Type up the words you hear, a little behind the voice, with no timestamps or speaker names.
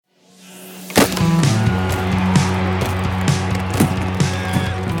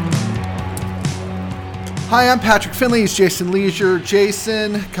Hi, I'm Patrick Finley. He's Jason Lieser.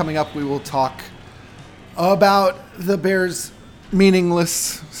 Jason, coming up, we will talk about the Bears'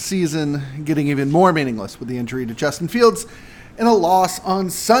 meaningless season getting even more meaningless with the injury to Justin Fields and a loss on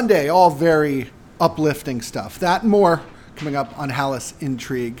Sunday. All very uplifting stuff. That and more coming up on Hallis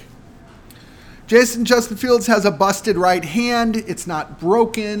Intrigue. Justin Fields has a busted right hand. It's not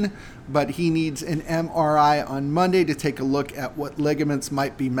broken, but he needs an MRI on Monday to take a look at what ligaments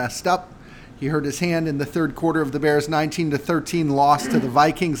might be messed up. He hurt his hand in the third quarter of the Bears' 19-13 loss to the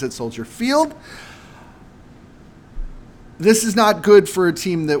Vikings at Soldier Field. This is not good for a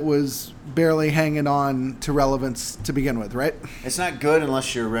team that was barely hanging on to relevance to begin with, right? It's not good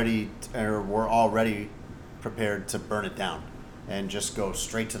unless you're ready, or we're already prepared to burn it down and just go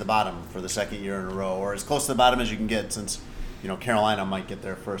straight to the bottom for the second year in a row, or as close to the bottom as you can get, since Carolina might get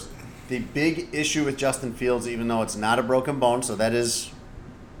there first. The big issue with Justin Fields, even though it's not a broken bone, so that is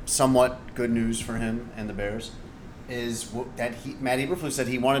somewhat good news for him and the Bears, is that Matt Eberflus said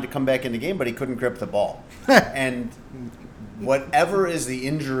he wanted to come back in the game, but he couldn't grip the ball. And whatever is the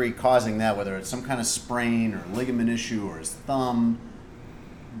injury causing that, whether it's some kind of sprain or ligament issue or his thumb,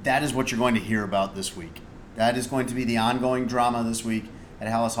 that is what you're going to hear about this week. That is going to be the ongoing drama this week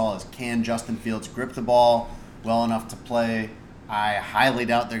at Hallis Hall, is can Justin Fields grip the ball well enough to play? I highly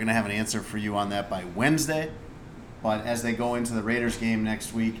doubt they're going to have an answer for you on that by Wednesday. But as they go into the Raiders game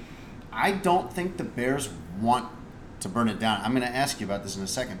next week, I don't think the Bears want to burn it down. I'm going to ask you about this in a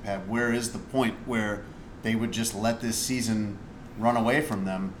second, Pat. Where is the point where they would just let this season run away from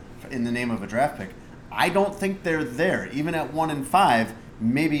them in the name of a draft pick? I don't think they're there. Even at 1-5,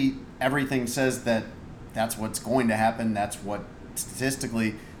 maybe everything says that that's what's going to happen. That's what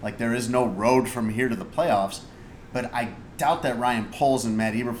statistically, there is no road from here to the playoffs. But I doubt that Ryan Poles and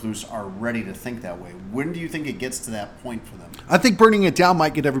Matt Eberflus are ready to think that way. When do you think it gets to that point for them? I think burning it down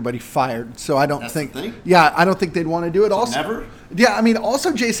might get everybody fired. So I don't think. The thing? Yeah, I don't think they'd want to do it. So also, never? Yeah, I mean,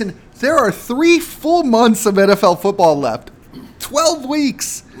 also, Jason, there are 3 full months of NFL football left. 12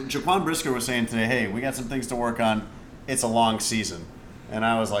 weeks. Jaquan Brisker was saying today, hey, we got some things to work on. It's a long season. And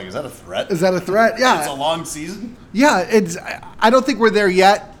I was like, is that a threat? Is that a threat? Yeah. It's a long season? Yeah, I don't think we're there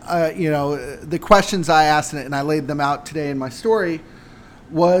yet. The questions I asked, and I laid them out today in my story,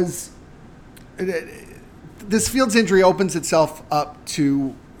 was this Fields injury opens itself up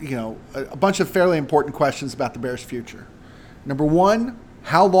to, a bunch of fairly important questions about the Bears' future. Number one,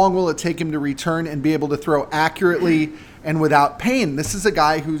 how long will it take him to return and be able to throw accurately and without pain? This is a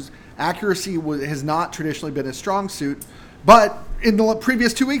guy whose accuracy has not traditionally been his strong suit, but in the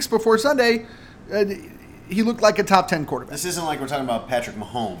previous 2 weeks before Sunday, he looked like a top 10 quarterback. This isn't like we're talking about Patrick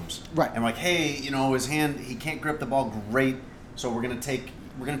Mahomes. Right. And hey, his hand, he can't grip the ball great, so we're going to take him.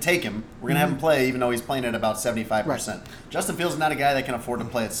 We're going to have him play even though he's playing at about 75%. Right. Justin Fields is not a guy that can afford to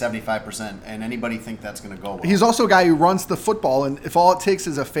play at 75%, and anybody think that's going to go well. He's also a guy who runs the football, and if all it takes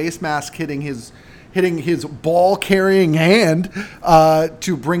is a face mask hitting his ball-carrying hand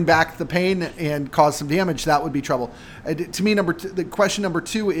to bring back the pain and cause some damage, that would be trouble. To me, the question number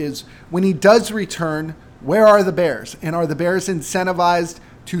 2 is, when he does return, where are the Bears? And are the Bears incentivized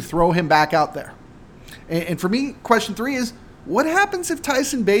to throw him back out there? And for me, question 3 is, what happens if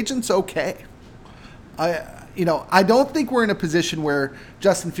Tyson Bagent's okay? I don't think we're in a position where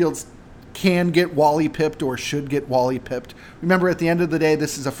Justin Fields can get Wally pipped or should get Wally pipped. Remember, at the end of the day,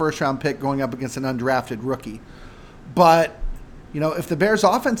 this is a first-round pick going up against an undrafted rookie. But, if the Bears'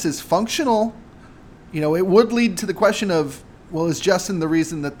 offense is functional, it would lead to the question of, well, is Justin the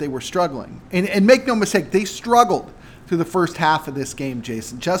reason that they were struggling? And make no mistake, they struggled through the first half of this game,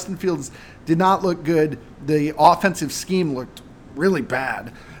 Jason. Justin Fields did not look good. The offensive scheme looked really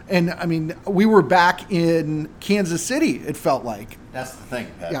bad. And, we were back in Kansas City, it felt like. That's the thing,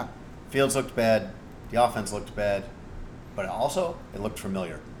 Pat. Yeah. Fields looked bad. The offense looked bad. But also, it looked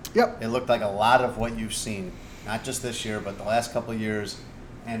familiar. Yep. It looked like a lot of what you've seen, not just this year, but the last couple of years.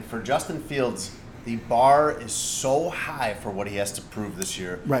 And for Justin Fields, the bar is so high for what he has to prove this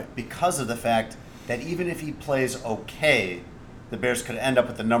year. Right. Because of the fact that even if he plays okay, the Bears could end up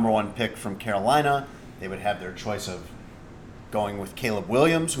with the number 1 pick from Carolina. They would have their choice of going with Caleb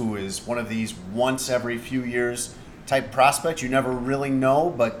Williams, who is one of these once every few years type prospects. You never really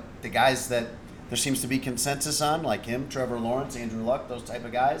know, but the guys that there seems to be consensus on, like him, Trevor Lawrence, Andrew Luck, those type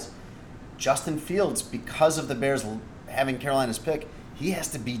of guys. Justin Fields, because of the Bears having Carolina's pick, he has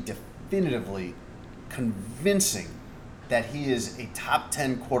to be definitively convincing that he is a top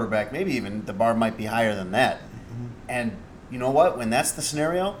 10 quarterback. Maybe even the bar might be higher than that. Mm-hmm. And you know what? When that's the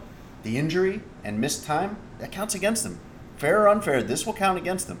scenario, the injury and missed time, that counts against him. Fair or unfair, this will count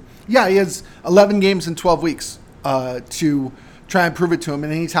against him. Yeah, he has 11 games in 12 weeks to try and prove it to him.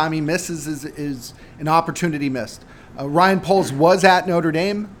 And anytime he misses is an opportunity missed. Ryan Poles was at Notre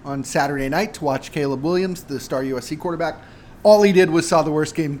Dame on Saturday night to watch Caleb Williams, the star USC quarterback. All he did was saw the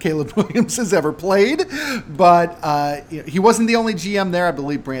worst game Caleb Williams has ever played. But he wasn't the only GM there. I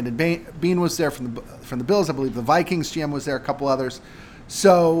believe Brandon Beane was there from the Bills. I believe the Vikings GM was there, a couple others.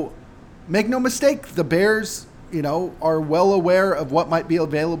 So make no mistake, the Bears, are well aware of what might be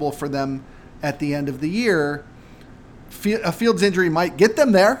available for them at the end of the year. A Fields injury might get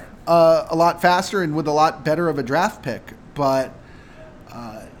them there a lot faster and with a lot better of a draft pick. But,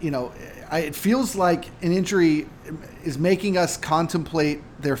 it feels like an injury is making us contemplate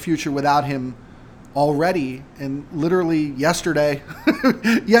their future without him already. And literally yesterday,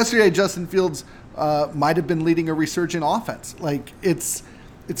 Justin Fields might have been leading a resurgent offense. Like, it's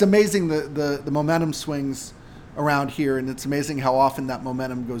amazing the momentum swings around here, and it's amazing how often that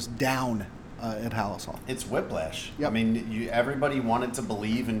momentum goes down at Hallis Hall. It's whiplash. Yep. I mean, everybody wanted to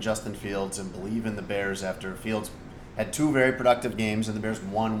believe in Justin Fields and believe in the Bears after Fields had 2 very productive games, and the Bears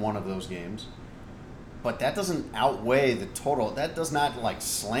won one of those games. But that doesn't outweigh the total. That does not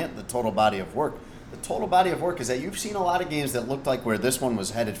slant the total body of work. The total body of work is that you've seen a lot of games that looked like where this one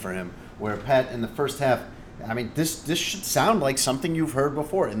was headed for him, where Pat in the first half, I mean, this should sound like something you've heard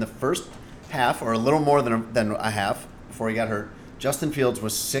before. In the first half, or a little more than a half before he got hurt, Justin Fields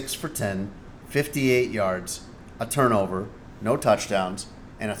was 6 for 10, 58 yards, a turnover, no touchdowns,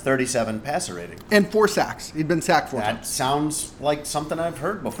 and a 37 passer rating. And 4 sacks. He'd been sacked 4 times. That sounds like something I've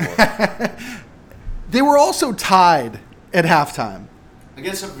heard before. They were also tied at halftime.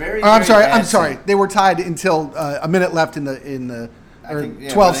 Against a very, I'm very sorry. They were tied until a minute left in the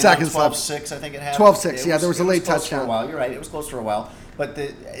 12 seconds left. 12-6, I think it happened. 12-6, yeah. There was a late touchdown. For a while. You're right. It was close for a while. But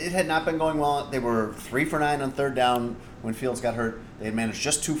it had not been going well. They were 3 for 9 on third down when Fields got hurt. They had managed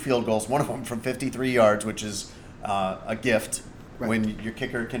just 2 field goals, one of them from 53 yards, which is a gift when your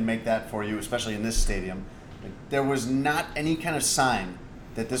kicker can make that for you, especially in this stadium. There was not any kind of sign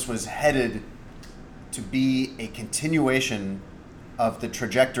that this was headed to be a continuation of the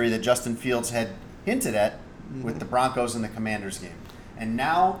trajectory that Justin Fields had hinted at with the Broncos and the Commanders game. And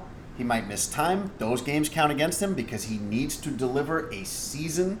now he might miss time. Those games count against him because he needs to deliver a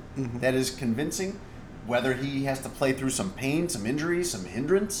season that is convincing, whether he has to play through some pain, some injury, some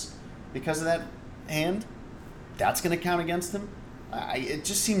hindrance because of that hand. That's going to count against him. It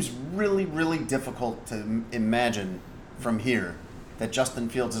just seems really, really difficult to imagine from here that Justin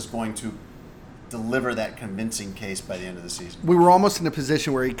Fields is going to deliver that convincing case by the end of the season. We were almost in a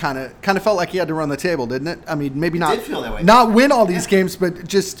position where he kind of felt like he had to run the table, didn't it? I mean, maybe not did feel that way. Not win all these games, but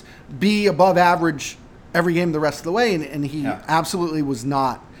just be above average every game the rest of the way, and he absolutely was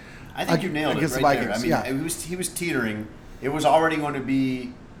not. I think you nailed it right there. I mean, he was teetering. It was already going to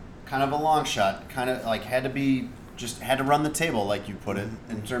be kind of a long shot, kind of like had to run the table, like you put it,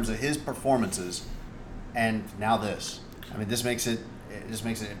 in terms of his performances, and now this. I mean, this makes it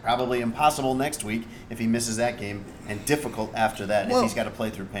probably impossible next week if he misses that game, and difficult after that if he's got to play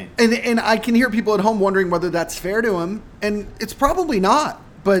through pain. And I can hear people at home wondering whether that's fair to him, and it's probably not.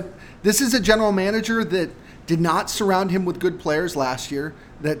 But this is a general manager that did not surround him with good players last year,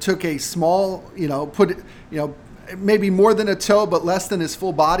 that took a small, maybe more than a toe but less than his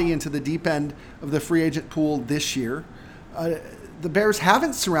full body into the deep end of the free agent pool this year. The Bears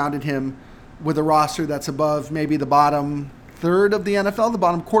haven't surrounded him with a roster that's above maybe the bottom third of the NFL, the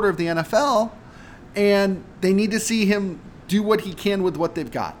bottom quarter of the NFL, and they need to see him do what he can with what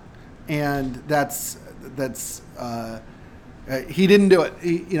they've got. And that's he didn't do it.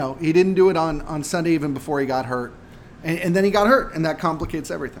 He didn't do it on Sunday even before he got hurt, and then he got hurt, and that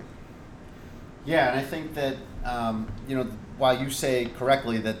complicates everything. Yeah, and I think that while you say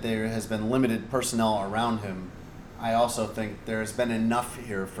correctly that there has been limited personnel around him, I also think there has been enough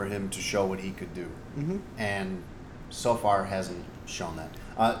here for him to show what he could do, and so far hasn't shown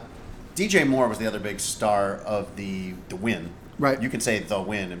that. DJ Moore was the other big star of the win. Right. You can say the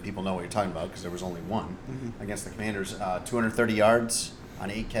win, and people know what you're talking about because there was only one against the Commanders. 230 yards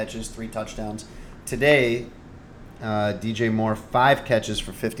on 8 catches, 3 touchdowns. Today, DJ Moore, 5 catches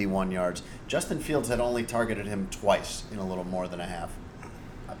for 51 yards. Justin Fields had only targeted him twice in a little more than a half.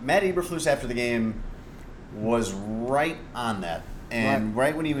 Matt Eberflus after the game was right on that. And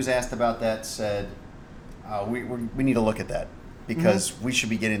right when he was asked about that, said, we need to look at that because we should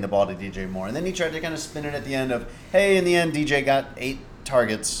be getting the ball to DJ Moore. And then he tried to kind of spin it at the end of, hey, in the end, DJ got 8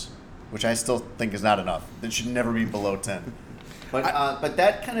 targets, which I still think is not enough. It should never be below 10. But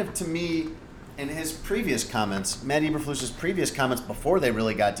that kind of, to me, in his previous comments, Matt Eberflus's previous comments before they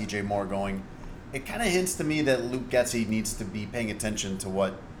really got DJ Moore going, it kind of hints to me that Luke Getsy needs to be paying attention to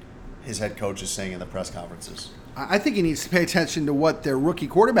what his head coach is saying in the press conferences. I think he needs to pay attention to what their rookie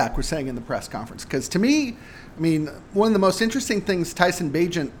quarterback was saying in the press conference. Because to me, I mean, one of the most interesting things Tyson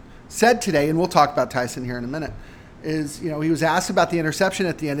Bagent said today, and we'll talk about Tyson here in a minute, is, he was asked about the interception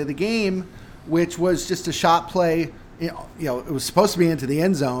at the end of the game, which was just a shot play. It was supposed to be into the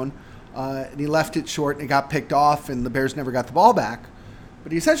end zone, and he left it short, and it got picked off, and the Bears never got the ball back.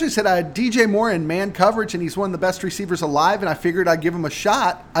 But he essentially said, I had DJ Moore in man coverage, and he's one of the best receivers alive, and I figured I'd give him a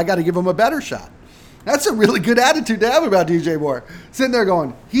shot. I got to give him a better shot. That's a really good attitude to have about DJ Moore. Sitting there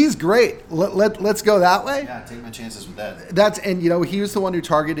going, he's great. Let's go that way. Yeah, take my chances with that. He was the one who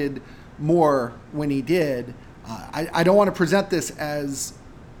targeted Moore when he did. I don't want to present this as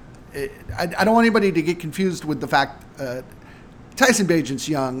I don't want anybody to get confused with the fact Tyson Bagent's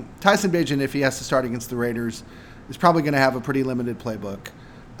young. Tyson Bagent, if he has to start against the Raiders, is probably going to have a pretty limited playbook.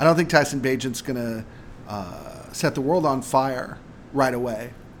 I don't think Tyson Bagent's going to set the world on fire right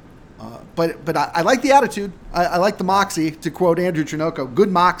away. But I like the attitude. I like the moxie, to quote Andrew Trinoko.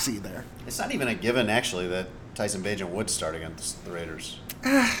 Good moxie there. It's not even a given, actually, that Tyson Bagent would start against the Raiders.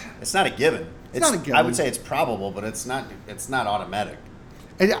 It's not a given. It's not a given. I would say it's probable, but it's not automatic.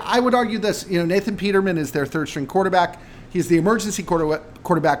 And I would argue this. Nathan Peterman is their third-string quarterback. He's the emergency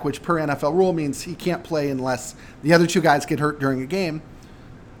quarterback, which per NFL rule means he can't play unless the other two guys get hurt during a game.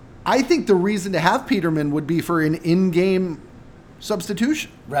 I think the reason to have Peterman would be for an in-game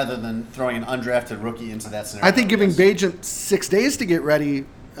substitution. Rather than throwing an undrafted rookie into that scenario. I think giving Bagent 6 days to get ready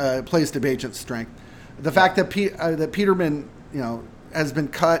plays to Bagent's strength. The fact that that Peterman, has been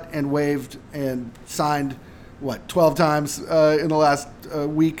cut and waived and signed, 12 times in the last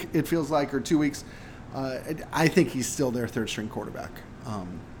week, it feels like, or 2 weeks. I think he's still their third-string quarterback.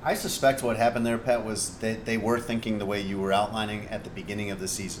 I suspect what happened there, Pat, was that they were thinking the way you were outlining at the beginning of the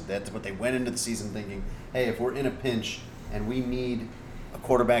season. That's what they went into the season thinking, hey, if we're in a pinch and we need a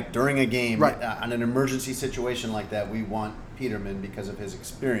quarterback during a game, right, on an emergency situation like that, we want Peterman because of his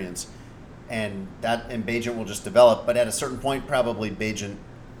experience. And Bagent will just develop. But at a certain point, probably Bagent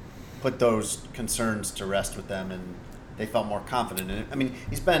put those concerns to rest with them, and they felt more confident in it. I mean,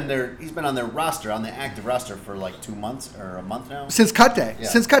 he's been on their roster, on the active roster, for like 2 months or a month now. Since cut day. Yeah.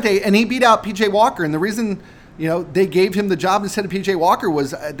 Since cut day. And he beat out P.J. Walker. And the reason, they gave him the job instead of P.J. Walker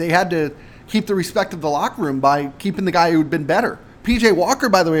was they had to keep the respect of the locker room by keeping the guy who had been better. P.J. Walker,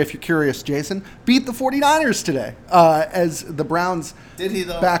 by the way, if you're curious, Jason, beat the 49ers today as the Browns' Did he,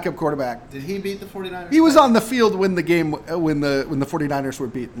 though? Backup quarterback. Did he beat the 49ers? He was on the field when the game when the 49ers were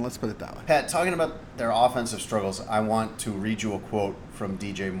beaten. Let's put it that way. Pat, talking about their offensive struggles, I want to read you a quote from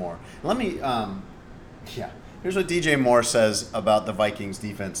DJ Moore. Let me, here's what DJ Moore says about the Vikings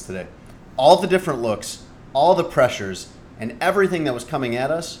defense today. All the different looks, all the pressures, and everything that was coming at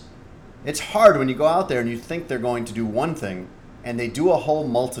us, it's hard when you go out there and you think they're going to do one thing, and they do a whole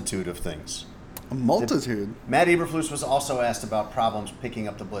multitude of things. A multitude? Matt Eberflus was also asked about problems picking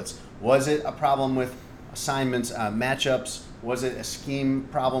up the blitz. Was it a problem with assignments, matchups? Was it a scheme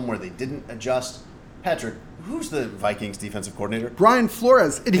problem where they didn't adjust? Patrick, who's the Vikings defensive coordinator? Brian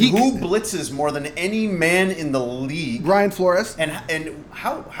Flores. And who blitzes more than any man in the league? Brian Flores. And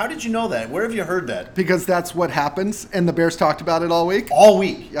how did you know that? Where have you heard that? Because that's what happens, and the Bears talked about it all week. All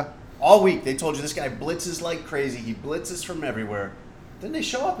week. Yeah. All week, they told you this guy blitzes like crazy. He blitzes from everywhere. Then they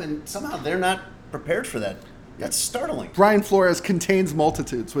show up, and somehow they're not prepared for that. That's startling. Brian Flores contains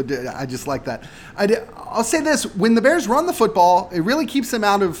multitudes. I just like that. I'll say this. When the Bears run the football, it really keeps them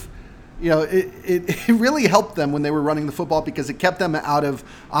out of, it really helped them when they were running the football because it kept them out of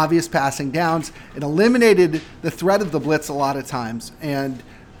obvious passing downs. It eliminated the threat of the blitz a lot of times. And,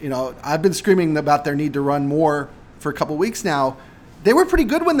 I've been screaming about their need to run more for a couple weeks now. They were pretty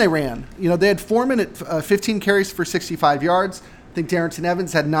good when they ran. They had Foreman at 15 carries for 65 yards. I think Darrington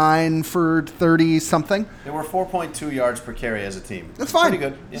Evans had 9 for 30-something. They were 4.2 yards per carry as a team. That's fine. Pretty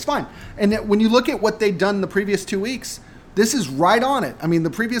good. Yeah. It's fine. And when you look at what they'd done the previous 2 weeks, this is right on it. I mean,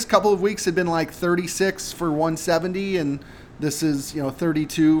 the previous couple of weeks had been like 36 for 170, and this is,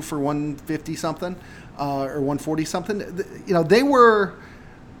 32 for 150-something or 140-something. They were...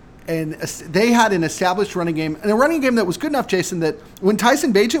 And they had an established running game, and a running game that was good enough, Jason, that when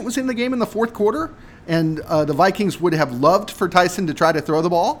Tyson Bagent was in the game in the fourth quarter, and the Vikings would have loved for Tyson to try to throw the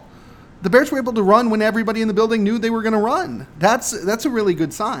ball, the Bears were able to run when everybody in the building knew they were going to run. That's a really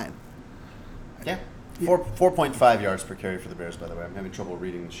good sign. Yeah. 4.5 yards per carry for the Bears, by the way. I'm having trouble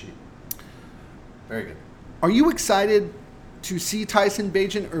reading the sheet. Very good. Are you excited to see Tyson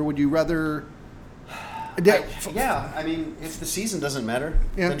Bagent, or would you rather... I mean, if the season doesn't matter,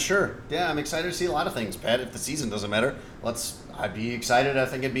 then sure. Yeah, I'm excited to see a lot of things, Pat. If the season doesn't matter, I'd be excited. I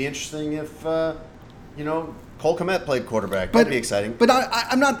think it'd be interesting if, Cole Kmet played quarterback. That'd be exciting. But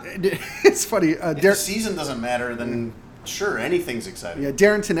I'm not. It's funny. If the season doesn't matter, then sure, anything's exciting. Yeah,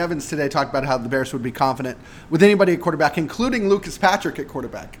 Darrington Evans today talked about how the Bears would be confident with anybody at quarterback, including Lucas Patrick at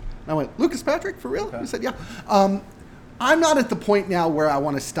quarterback. And I went, Lucas Patrick, for real? Okay. He said, yeah. I'm not at the point now where I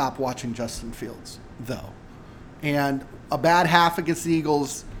want to stop watching Justin Fields, though. And a bad half against the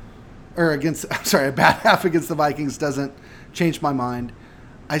Eagles, a bad half against the Vikings doesn't change my mind.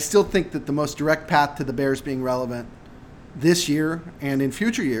 I still think that the most direct path to the Bears being relevant this year and in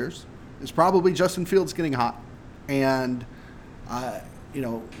future years is probably Justin Fields getting hot. And,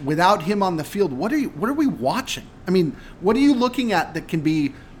 without him on the field, what are we watching? I mean, what are you looking at that can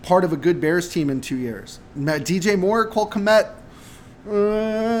be part of a good Bears team in 2 years? DJ Moore, Cole Kmet,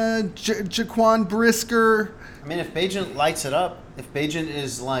 Jaquan Brisker. I mean, if Bagent lights it up, if Bagent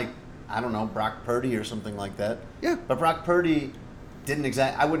is like, I don't know, Brock Purdy or something like that. Yeah. But Brock Purdy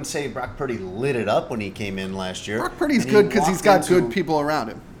I wouldn't say Brock Purdy lit it up when he came in last year. Brock Purdy's good because he's got good people around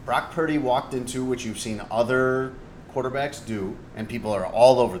him. Brock Purdy walked into, which you've seen other quarterbacks do, and people are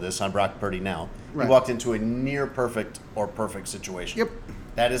all over this on Brock Purdy now. Right. He walked into a near perfect or perfect situation. Yep.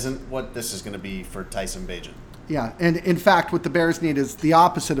 That isn't what this is going to be for Tyson Bagent. Yeah, and in fact, what the Bears need is the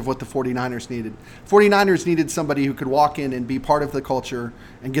opposite of what the 49ers needed. 49ers needed somebody who could walk in and be part of the culture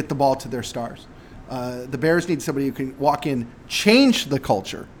and get the ball to their stars. The Bears need somebody who can walk in, change the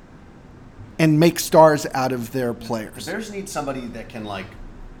culture, and make stars out of their players. The Bears need somebody that can,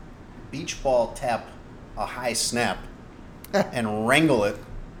 beach ball tap a high snap and wrangle it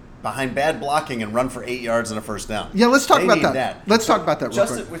behind bad blocking and run for 8 yards and a first down. Yeah, let's talk about that. Let's talk about that real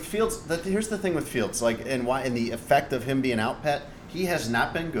quick. With Fields, here's the thing with Fields, and the effect of him being out, Pat, he has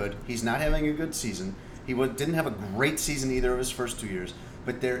not been good. He's not having a good season. He didn't have a great season either of his first 2 years,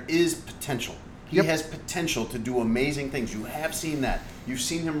 but there is potential. He has potential to do amazing things. You have seen that. You've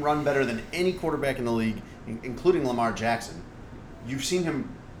seen him run better than any quarterback in the league, including Lamar Jackson. You've seen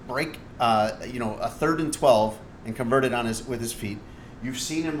him break, a 3rd and 12 and convert it with his feet. You've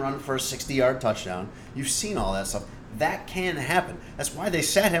seen him run for a 60-yard touchdown. You've seen all that stuff. That can happen. That's why they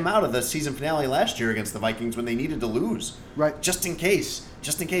sat him out of the season finale last year against the Vikings when they needed to lose. Right. Just in case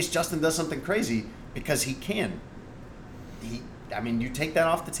Justin does something crazy, because he can. You take that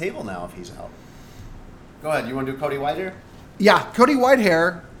off the table now if he's out. Go ahead. You want to do Cody Whitehair? Yeah, Cody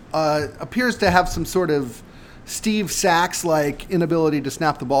Whitehair appears to have some sort of Steve Sachs-like inability to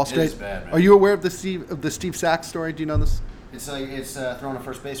snap the ball straight. It is bad, man. Are you aware of the Steve Sachs story? Do you know this? It's thrown to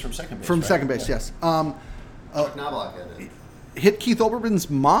first base from second base. From second base, yes. Chuck Knobloch had it. Hit Keith Olbermann's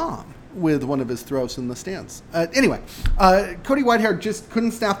mom with one of his throws in the stands. Anyway, Cody Whitehair just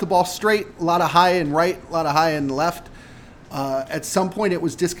couldn't snap the ball straight. A lot of high and right, a lot of high and left. At some point, it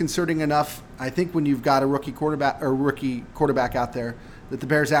was disconcerting enough, I think, when you've got a rookie quarterback out there, that the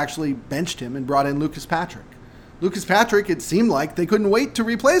Bears actually benched him and brought in Lucas Patrick. Lucas Patrick, it seemed like they couldn't wait to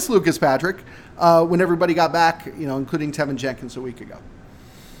replace Lucas Patrick when everybody got back, including Tevin Jenkins a week ago.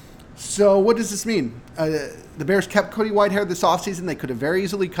 So what does this mean? The Bears kept Cody Whitehair this offseason. They could have very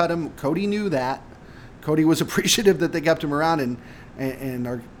easily cut him. Cody knew that. Cody was appreciative that they kept him around and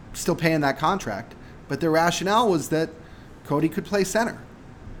are still paying that contract. But their rationale was that Cody could play center.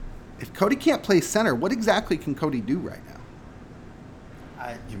 If Cody can't play center, what exactly can Cody do right now?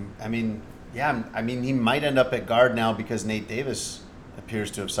 He might end up at guard now because Nate Davis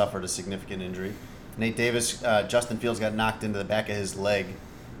appears to have suffered a significant injury. Nate Davis, Justin Fields got knocked into the back of his leg,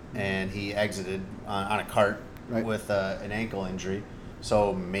 and he exited on a cart with an ankle injury.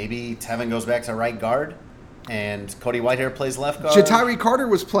 So maybe Tevin goes back to right guard, and Cody Whitehair plays left guard. Jatiri Carter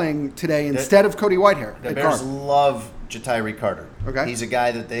was playing today instead of Cody Whitehair. The Bears love Jatiri Carter. Okay. He's a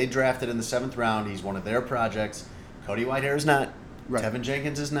guy that they drafted in the 7th round. He's one of their projects. Cody Whitehair is not. Right. Tevin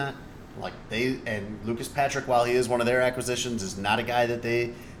Jenkins is not. And Lucas Patrick, while he is one of their acquisitions, is not a guy that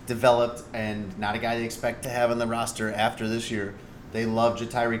they developed and not a guy they expect to have on the roster after this year. They love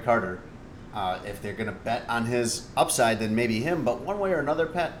Jatiri Carter. If they're going to bet on his upside, then maybe him. But one way or another,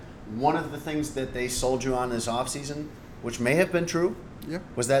 Pat, one of the things that they sold you on this offseason, which may have been true,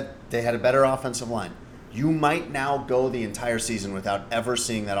 was that they had a better offensive line. You might now go the entire season without ever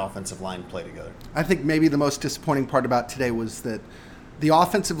seeing that offensive line play together. I think maybe the most disappointing part about today was that the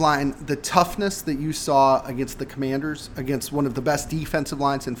offensive line, the toughness that you saw against the Commanders, against one of the best defensive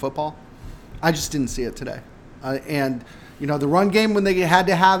lines in football, I just didn't see it today. And the run game, when they had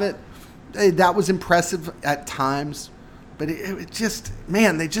to have it, that was impressive at times. But they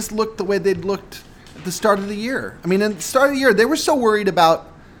just looked the way they'd looked at the start of the year. I mean, at the start of the year, they were so worried about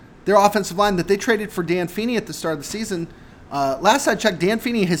their offensive line that they traded for Dan Feeney at the start of the season. Last I checked, Dan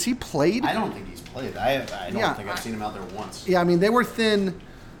Feeney, has he played? I don't think he's played. I don't think I've seen him out there once. Yeah, I mean, they were thin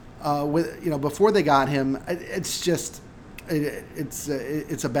before they got him. It's just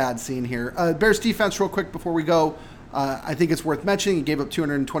it's a bad scene here. Bears defense, real quick before we go. I think it's worth mentioning. He gave up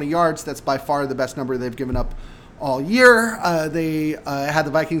 220 yards. That's by far the best number they've given up all year. They had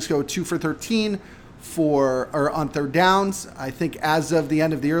the Vikings go 2 for 13 on third downs. I think as of the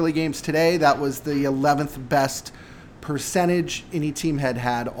end of the early games today, that was the 11th best percentage any team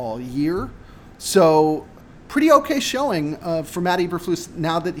had all year. So pretty okay showing for Matt Eberflus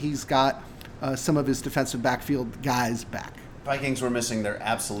now that he's got some of his defensive backfield guys back. Vikings were missing their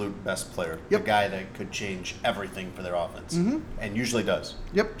absolute best player, the guy that could change everything for their offense, and usually does.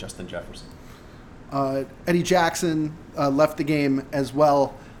 Yep. Justin Jefferson. Eddie Jackson left the game as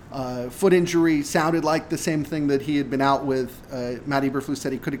well. Foot injury, sounded like the same thing that he had been out with. Matt Eberflus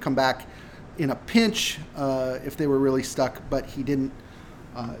said he could have come back in a pinch if they were really stuck, but he didn't.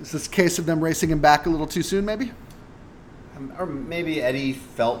 Is this a case of them racing him back a little too soon, maybe? Or maybe Eddie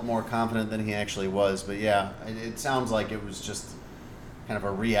felt more confident than he actually was. But yeah, it sounds like it was just kind of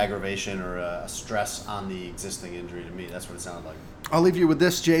a re-aggravation or a stress on the existing injury to me. That's what it sounded like. I'll leave you with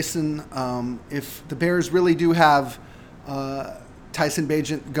this, Jason. If the Bears really do have Tyson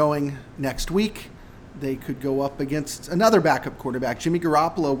Bagent going next week, they could go up against another backup quarterback. Jimmy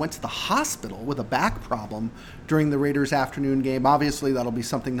Garoppolo went to the hospital with a back problem during the Raiders afternoon game. Obviously, that'll be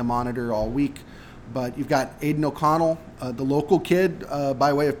something to monitor all week. But you've got Aiden O'Connell, the local kid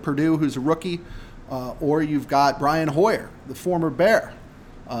by way of Purdue, who's a rookie, or you've got Brian Hoyer, the former Bear.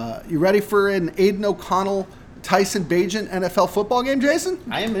 You ready for an Aiden O'Connell, Tyson Bagent NFL football game, Jason?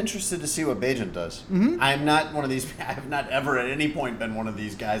 I am interested to see what Bagent does. I'm not one of these. I have not ever at any point been one of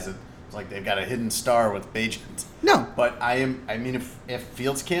these guys that it's like they've got a hidden star with Bagent. No. But I am. I mean, if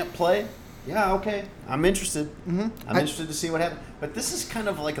Fields can't play, yeah, okay. I'm interested. I'm interested to see what happens. But this is kind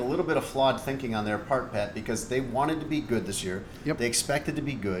of like a little bit of flawed thinking on their part, Pat, because they wanted to be good this year. Yep. They expected to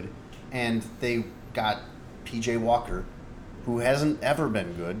be good, and they got P.J. Walker, who hasn't ever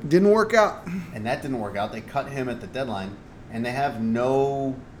been good. Didn't work out. And that didn't work out. They cut him at the deadline, and they have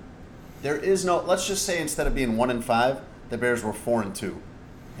no. There is no. Let's just say instead of being 1-5, the Bears were 4-2,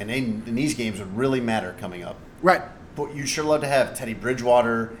 and these games would really matter coming up. Right. But you'd sure love to have Teddy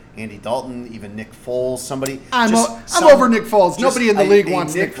Bridgewater, Andy Dalton, even Nick Foles, somebody. I'm over Nick Foles. Nobody in the league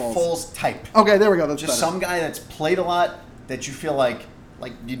wants Nick Foles. Foles type. Okay, there we go. That's just better. Some guy that's played a lot that you feel like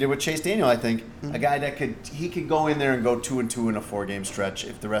you did with Chase Daniel, I think. A guy that could go in there and go 2-2 in a 4-game stretch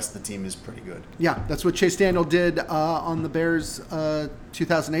if the rest of the team is pretty good. Yeah, that's what Chase Daniel did on the Bears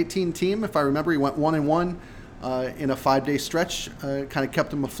 2018 team. If I remember, he went 1-1 in a 5-day stretch. Kind of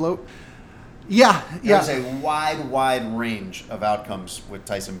kept him afloat. Yeah. There's a wide range of outcomes with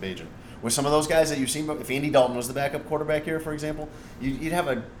Tyson Bagent. With some of those guys that you've seen, if Andy Dalton was the backup quarterback here, for example, you'd have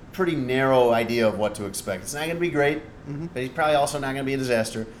a pretty narrow idea of what to expect. It's not going to be great, but he's probably also not going to be a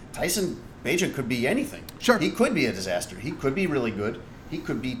disaster. Tyson Bagent could be anything. Sure. He could be a disaster. He could be really good. He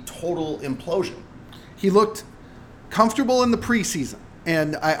could be total implosion. He looked comfortable in the preseason.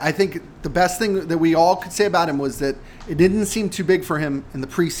 And I think the best thing that we all could say about him was that it didn't seem too big for him in the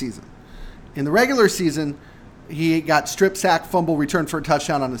preseason. In the regular season, he got strip sack, fumble, return for a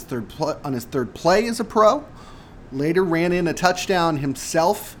touchdown on his third play as a pro. Later ran in a touchdown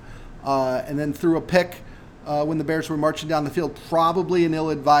himself, and then threw a pick when the Bears were marching down the field. Probably an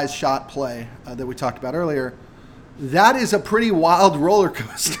ill-advised shot play that we talked about earlier. That is a pretty wild roller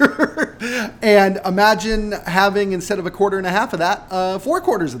coaster. And imagine having, instead of a quarter and a half of that, 4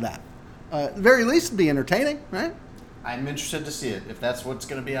 quarters of that. At the very least, it'd be entertaining, right? I'm interested to see it. If that's what's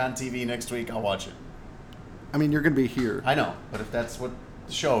going to be on TV next week, I'll watch it. I mean, you're going to be here. I know, but if that's what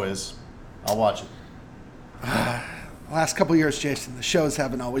the show is, I'll watch it. Last couple of years, Jason, the shows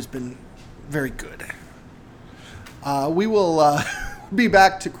haven't always been very good. We will be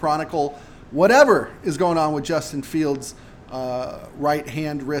back to chronicle whatever is going on with Justin Fields' right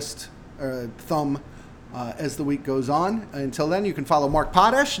hand, wrist, thumb as the week goes on. Until then, you can follow Mark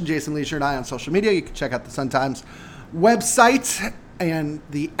Potash and Jason Lieser and I on social media. You can check out the Sun-Times website and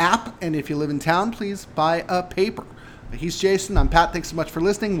the app. And if you live in town, please buy a paper. He's Jason. I'm Pat. Thanks so much for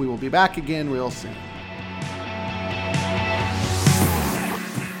listening. We will be back again real soon.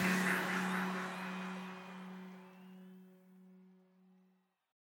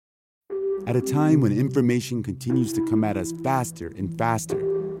 At a time when information continues to come at us faster and faster,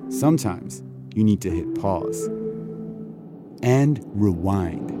 sometimes you need to hit pause and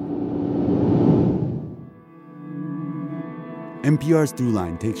rewind. NPR's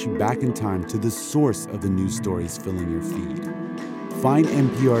Throughline takes you back in time to the source of the news stories filling your feed. Find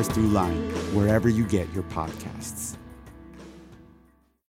NPR's Throughline wherever you get your podcasts.